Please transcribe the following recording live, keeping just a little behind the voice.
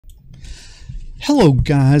Hello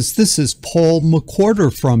guys, this is Paul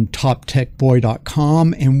McWhorter from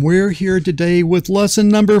TopTechBoy.com, and we're here today with lesson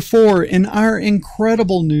number 4 in our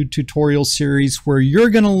incredible new tutorial series where you're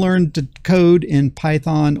going to learn to code in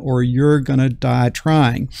Python or you're going to die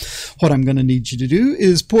trying. What I'm going to need you to do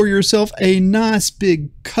is pour yourself a nice big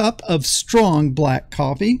cup of strong black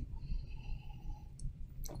coffee.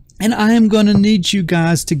 And I am going to need you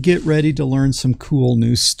guys to get ready to learn some cool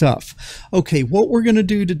new stuff. Okay, what we're going to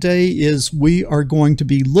do today is we are going to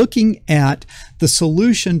be looking at the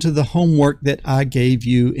solution to the homework that I gave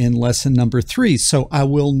you in lesson number 3. So I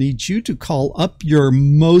will need you to call up your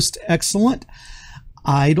most excellent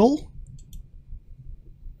idle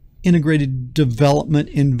integrated development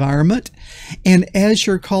environment. And as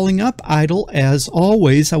you're calling up idle, as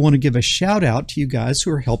always, I want to give a shout out to you guys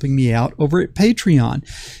who are helping me out over at Patreon.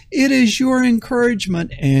 It is your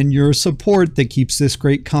encouragement and your support that keeps this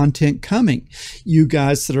great content coming. You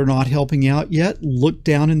guys that are not helping out yet, look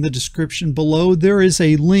down in the description below. There is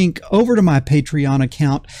a link over to my Patreon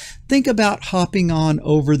account. Think about hopping on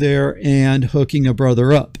over there and hooking a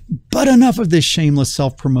brother up. But enough of this shameless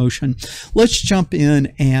self-promotion. Let's jump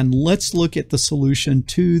in and let's look at the solution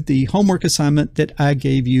to the homework assignment that I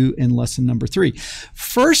gave you in lesson number 3.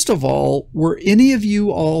 First of all, were any of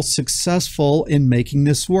you all successful in making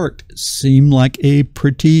this work? Seemed like a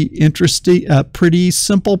pretty interesting, pretty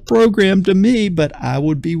simple program to me, but I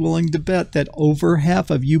would be willing to bet that over half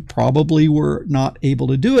of you probably were not able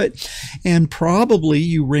to do it. And probably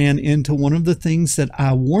you ran into one of the things that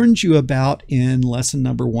I warned you about in lesson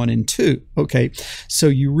number 1 and 2. Okay, so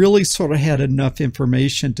you really sort of had enough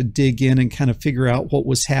information to dig in and kind of figure out what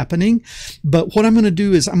was happening. But what I'm going to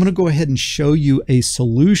do is I'm going to go ahead and show you a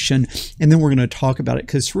solution, and then we're going to talk about it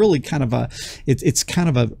because it's really kind of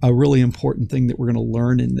a really important thing that we're going to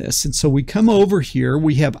learn in this. And so we come over here,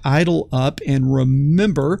 we have idle up, and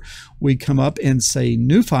remember, we come up and say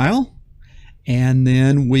new file. And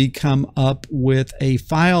then we come up with a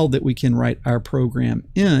file that we can write our program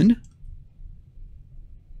in.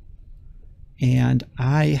 And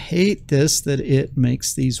I hate this that it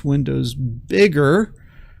makes these windows bigger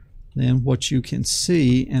than what you can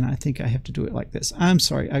see. And I think I have to do it like this. I'm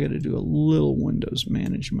sorry, I got to do a little Windows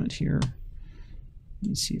management here. Let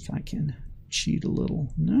me see if I can cheat a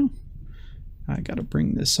little. No, I got to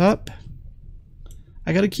bring this up.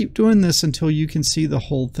 I got to keep doing this until you can see the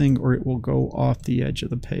whole thing or it will go off the edge of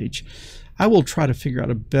the page. I will try to figure out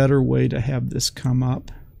a better way to have this come up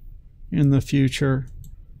in the future.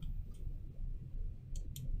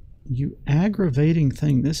 You aggravating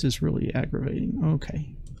thing. This is really aggravating.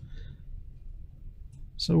 Okay.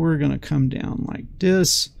 So we're going to come down like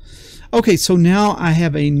this. Okay, so now I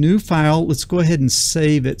have a new file. Let's go ahead and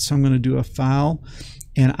save it. So I'm going to do a file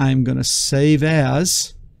and I'm going to save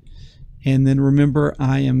as. And then remember,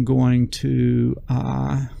 I am going to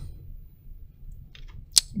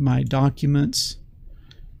my documents.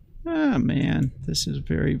 Ah, man, this is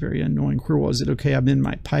very, very annoying. Where was it? Okay, I'm in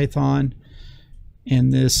my Python.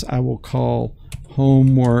 And this I will call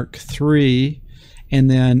homework 3. And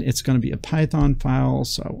then it's going to be a Python file.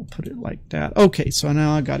 So I will put it like that. Okay, so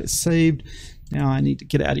now I got it saved. Now I need to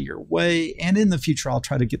get out of your way, and in the future I'll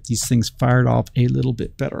try to get these things fired off a little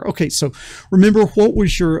bit better. Okay, so remember, what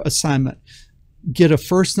was your assignment? Get a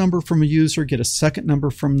first number from a user, get a second number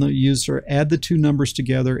from the user, add the two numbers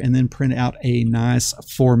together, and then print out a nice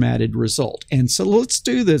formatted result. And so let's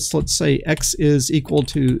do this. Let's say x is equal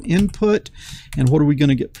to input, and what are we going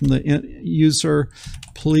to get from the user?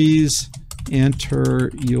 Please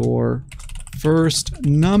enter your first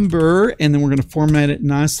number, and then we're going to format it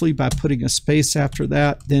nicely by putting a space after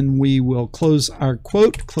that. Then we will close our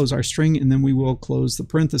quote, close our string, and then we will close the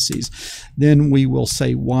parentheses. Then we will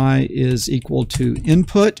say y is equal to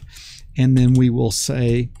input, and then we will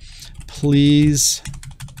say please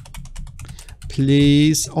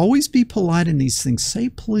always be polite in these things. Say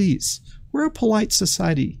please. We're a polite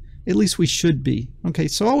society. At least we should be. Okay,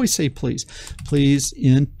 so always say please. Please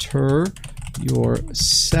enter your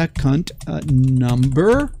second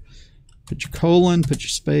number. Put your colon, put your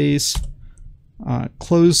space,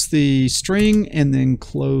 close the string, and then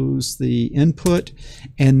close the input.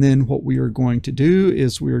 And then what we are going to do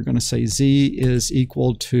is we are going to say z is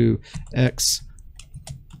equal to x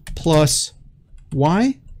plus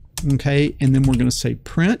y. Okay, and then we're going to say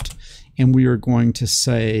print, and we are going to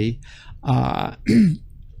say let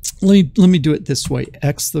me do it this way: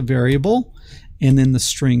 x the variable, and then the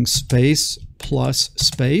string space plus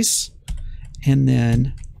space, and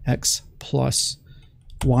then x plus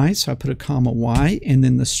y. So I put a comma y, and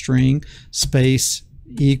then the string space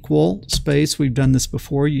equal space. We've done this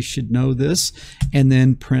before. You should know this. And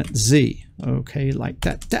then print Z. Okay, like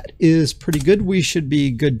that. That is pretty good. We should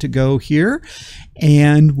be good to go here.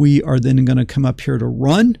 And we are then going to come up here to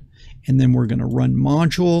run. And then we're going to run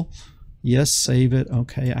module. Yes, save it.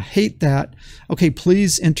 Okay, I hate that. Okay,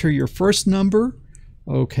 please enter your first number.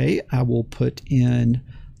 Okay, I will put in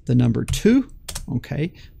the number 2.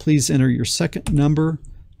 Okay, please enter your second number,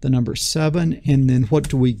 the number 7. And then what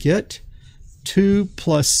do we get? 2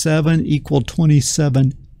 plus 7 equal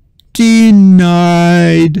 27.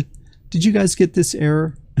 Denied. Did you guys get this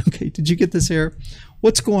error? Okay, did you get this error?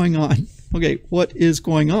 What's going on? Okay, what is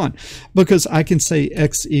going on? Because I can say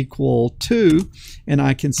x equal 2, and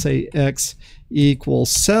I can say x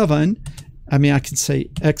equals 7. I mean, I can say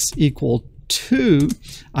x equal 2.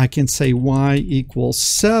 I can say y equals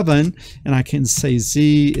 7, and I can say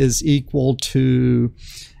z is equal to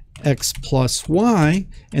x plus y,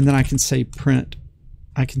 and then I can say print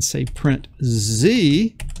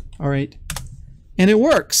z. All right, and it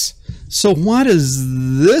works. So why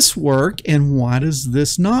does this work and why does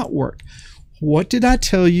this not work? What did I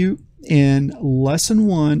tell you in lesson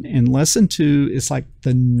 1 and lesson 2 is like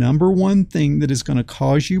the number one thing that is going to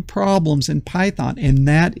cause you problems in Python, and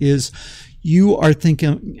that is you are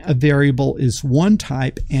thinking a variable is one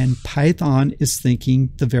type and Python is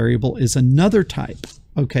thinking the variable is another type.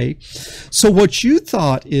 Okay, so what you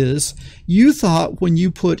thought is, you thought when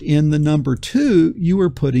you put in the number 2, you were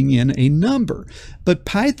putting in a number. But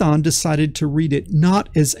Python decided to read it not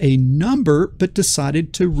as a number, but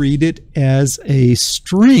decided to read it as a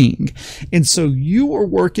string. And so you were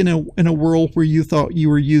working in a world where you thought you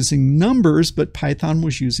were using numbers, but Python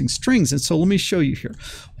was using strings. And so let me show you here.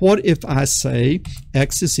 What if I say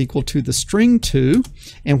x is equal to the string 2,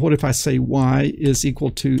 and what if I say y is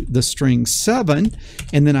equal to the string 7,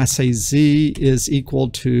 and then I say z is equal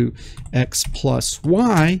to x plus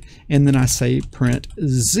y, and then I say print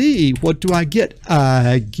z. What do I get?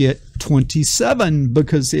 I get 27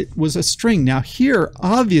 because it was a string. Now here,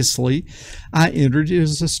 obviously, I entered it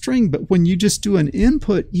as a string, but when you just do an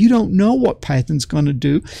input, you don't know what Python's going to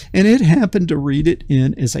do, and it happened to read it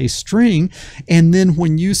in as a string. And then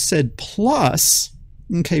when you said plus,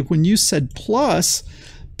 okay, when you said plus,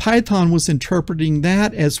 Python was interpreting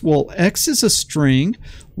that as, well, x is a string,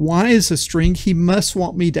 y is a string, he must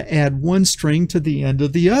want me to add one string to the end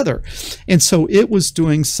of the other. And so it was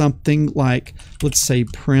doing something like, let's say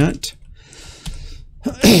print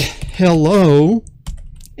hello,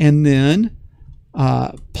 and then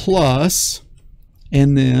plus,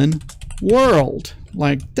 and then world,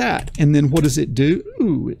 like that. And then what does it do?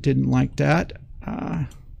 Ooh, it didn't like that.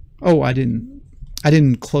 Oh, I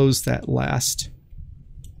didn't close that last.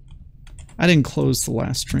 I didn't close the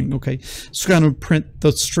last string. Okay, so I'm going to print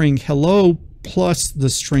the string hello plus the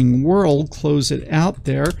string world, close it out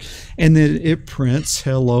there, and then it prints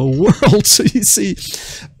hello world. So you see,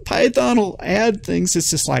 Python will add things. It's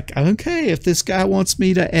just like, okay, if this guy wants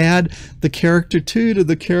me to add the character 2 to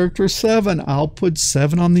the character 7, I'll put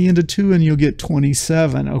 7 on the end of 2 and you'll get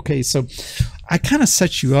 27. Okay, so I kind of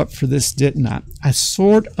set you up for this, didn't I? I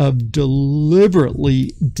sort of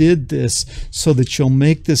deliberately did this so that you'll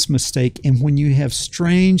make this mistake. And when you have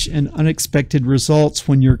strange and unexpected results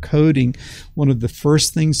when you're coding, one of the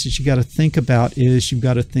first things that you got to think about is you've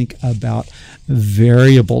got to think about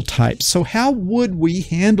variable types. So how would we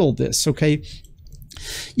handle this? Okay,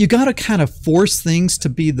 you got to kind of force things to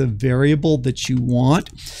be the variable that you want.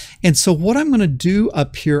 And so what I'm going to do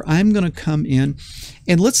up here, I'm going to come in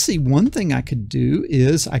and let's see, one thing I could do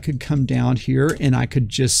is I could come down here and I could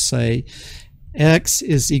just say x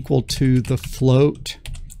is equal to the float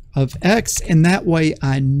of x, and that way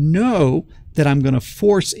I know that I'm going to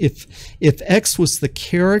force, if x was the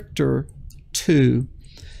character 2,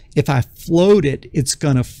 if I float it, it's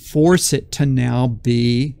going to force it to now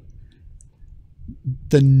be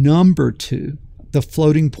the number 2, the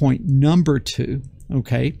floating point number 2,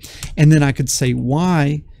 okay? And then I could say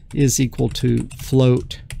y is equal to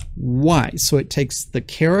float y. So it takes the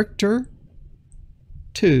character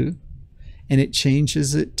 2 and it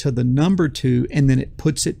changes it to the number 2, and then it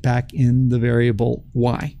puts it back in the variable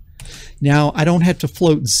y. Now I don't have to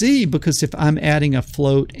float z, because if I'm adding a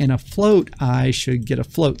float and a float, I should get a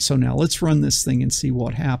float. So now let's run this thing and see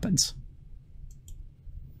what happens.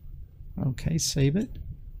 Okay, save it.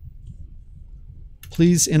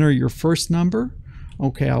 Please enter your first number.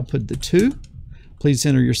 Okay, I'll put the 2. Please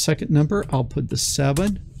enter your second number. I'll put the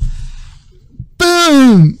 7.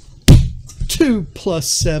 Boom! 2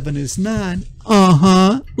 plus 7 is 9.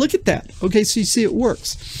 Look at that. Okay, so you see it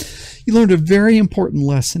works. You learned a very important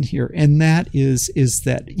lesson here, and that is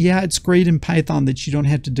that, yeah, it's great in Python that you don't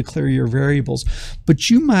have to declare your variables, but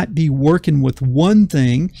you might be working with one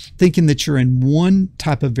thing, thinking that you're in one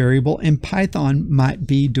type of variable, and Python might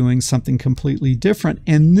be doing something completely different,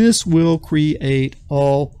 and this will create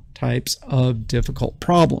all types of difficult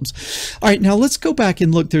problems. All right, now let's go back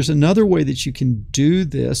and look. There's another way that you can do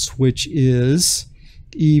this, which is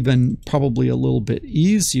even probably a little bit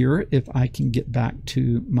easier if I can get back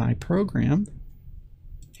to my program.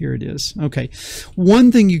 Here it is. Okay,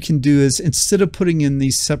 one thing you can do is, instead of putting in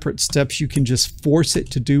these separate steps, you can just force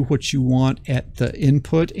it to do what you want at the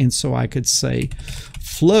input. And so I could say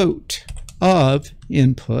float of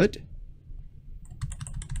input.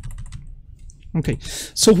 Okay,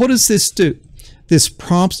 so what does this do? This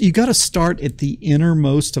prompts, you got to start at the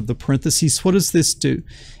innermost of the parentheses. What does this do?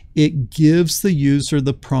 It gives the user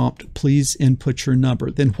the prompt, please input your number.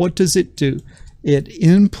 Then what does it do? It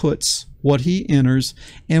inputs what he enters,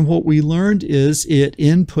 and what we learned is it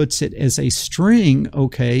inputs it as a string,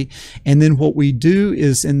 okay? And then what we do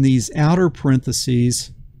is, in these outer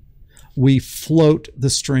parentheses, we float the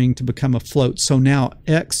string to become a float. So now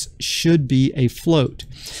X should be a float.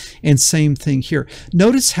 And same thing here.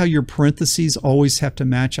 Notice how your parentheses always have to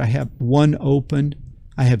match. I have one open,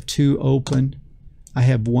 I have two open, I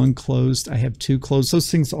have one closed, I have two closed.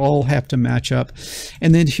 Those things all have to match up.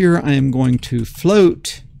 And then here I am going to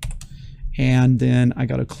float, and then I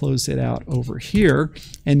got to close it out over here.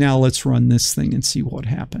 And now let's run this thing and see what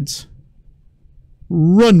happens.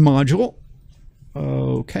 Run module.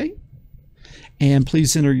 Okay. And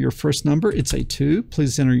please enter your first number. It's a 2.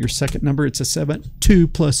 Please enter your second number. It's a 7. 2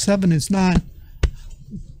 plus 7 is 9.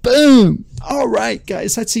 Boom! All right,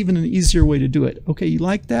 guys, that's even an easier way to do it. Okay, you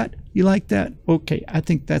like that? You like that? Okay, I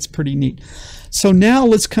think that's pretty neat. So now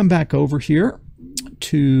let's come back over here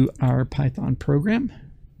to our Python program.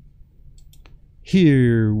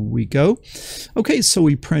 Here we go. Okay, so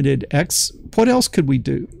we printed X. What else could we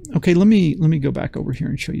do? Okay, let me go back over here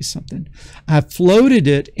and show you something. I floated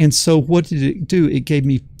it, and so what did it do? It gave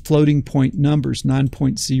me floating point numbers,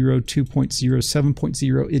 9.0, 2.0,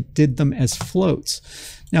 7.0. It did them as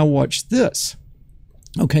floats. Now watch this.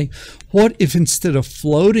 Okay, what if instead of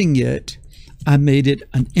floating it, I made it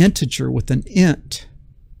an integer with an int?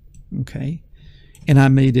 Okay, and I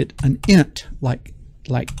made it an int like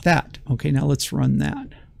that. Okay, now let's run that.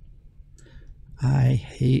 I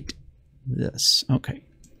hate this. Okay.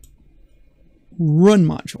 Run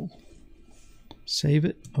module. Save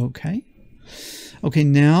it. Okay. Okay,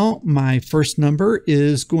 now my first number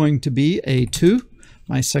is going to be a 2.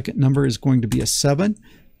 My second number is going to be a 7.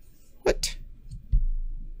 What?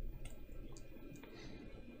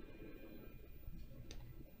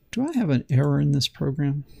 Do I have an error in this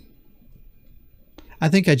program? I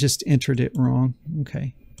think I just entered it wrong.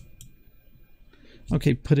 Okay.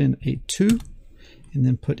 Okay, put in a 2 and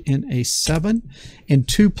then put in a 7, and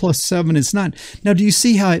 2 plus 7 is 9. Now, do you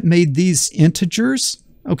see how it made these integers?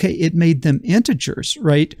 Okay, it made them integers,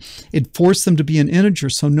 right? It forced them to be an integer,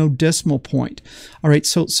 so no decimal point. All right,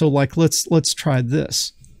 so like let's try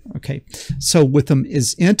this. Okay, so with them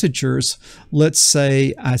as integers, let's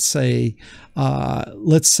say I'm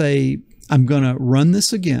going to run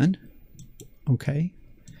this again. Okay,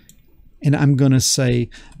 and I'm going to say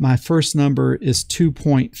my first number is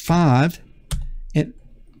 2.5,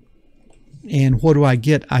 and what do I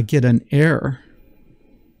get? I get an error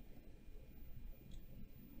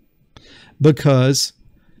because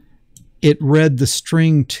it read the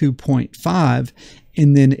string 2.5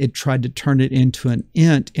 and then it tried to turn it into an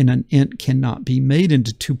int, and an int cannot be made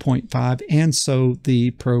into 2.5, and so the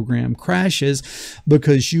program crashes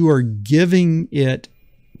because you are giving it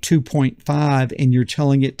 2.5 and you're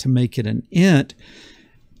telling it to make it an int,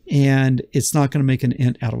 and it's not going to make an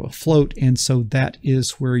int out of a float, and so that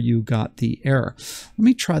is where you got the error. Let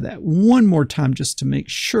me try that one more time just to make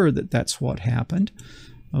sure that that's what happened.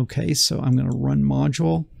 Okay, so I'm going to run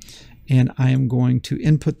module, and I am going to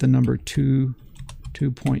input the number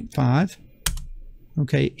 2.5.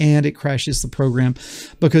 Okay, and it crashes the program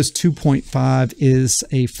because 2.5 is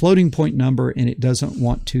a floating point number and it doesn't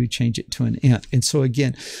want to change it to an int. And so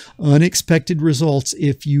again, unexpected results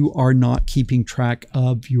if you are not keeping track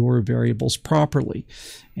of your variables properly.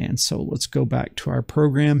 And so let's go back to our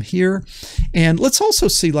program here, and let's also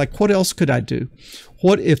see, like, what else could I do?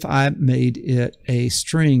 What if I made it a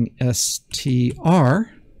string str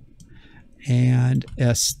and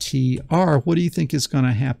str? What do you think is going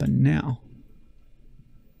to happen now?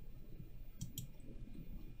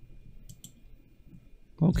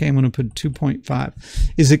 Okay, I'm going to put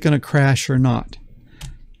 2.5. Is it going to crash or not?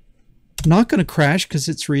 Not going to crash because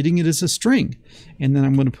it's reading it as a string. And then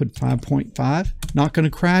I'm going to put 5.5. Not going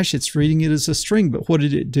to crash. It's reading it as a string. But what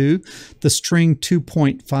did it do? The string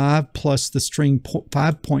 2.5 plus the string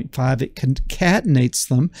 5.5, it concatenates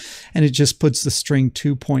them. And it just puts the string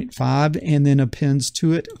 2.5 and then appends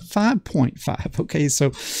to it 5.5. Okay,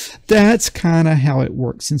 so that's kind of how it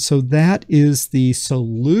works. And so that is the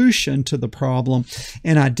solution to the problem.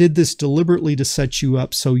 And I did this deliberately to set you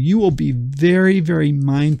up so you will be very, very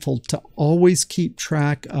mindful to always keep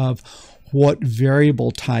track of what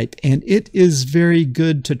variable type. And it is very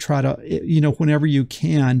good to try to, whenever you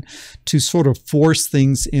can, to sort of force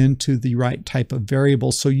things into the right type of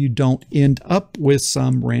variable so you don't end up with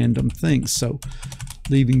some random things. So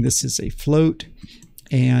leaving this as a float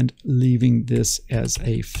and leaving this as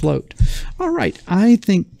a float. All right, I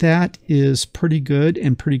think that is pretty good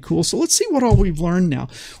and pretty cool. So let's see what all we've learned now.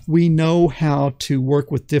 We know how to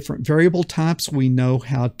work with different variable types. We know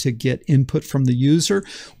how to get input from the user.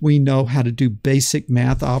 We know how to do basic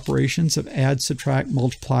math operations of add, subtract,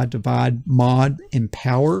 multiply, divide, mod, and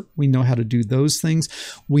power. We know how to do those things.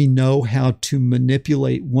 We know how to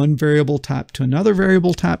manipulate one variable type to another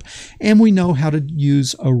variable type, and we know how to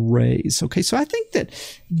use arrays. Okay, so I think that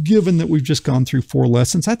given that we've just gone through 4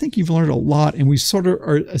 lessons, I think you've learned a lot, and we sort of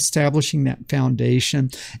are establishing that foundation,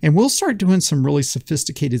 and we'll start doing some really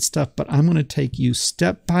sophisticated stuff, but I'm going to take you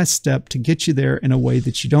step by step to get you there in a way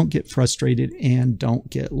that you don't get frustrated and don't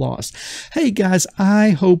get lost. Hey guys, I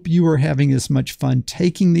hope you are having as much fun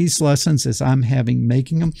taking these lessons as I'm having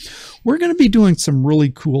making them. We're going to be doing some really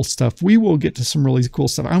cool stuff. We will get to some really cool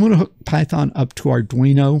stuff. I'm going to hook Python up to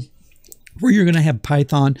Arduino, where you're going to have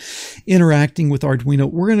Python interacting with Arduino.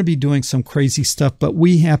 We're going to be doing some crazy stuff, but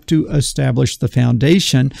we have to establish the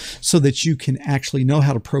foundation so that you can actually know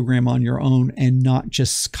how to program on your own and not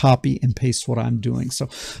just copy and paste what I'm doing. So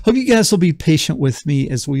hope you guys will be patient with me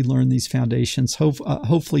as we learn these foundations.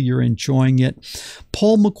 Hopefully you're enjoying it.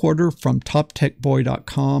 Paul McWhorter from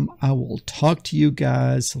TopTechBoy.com. I will talk to you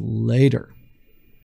guys later.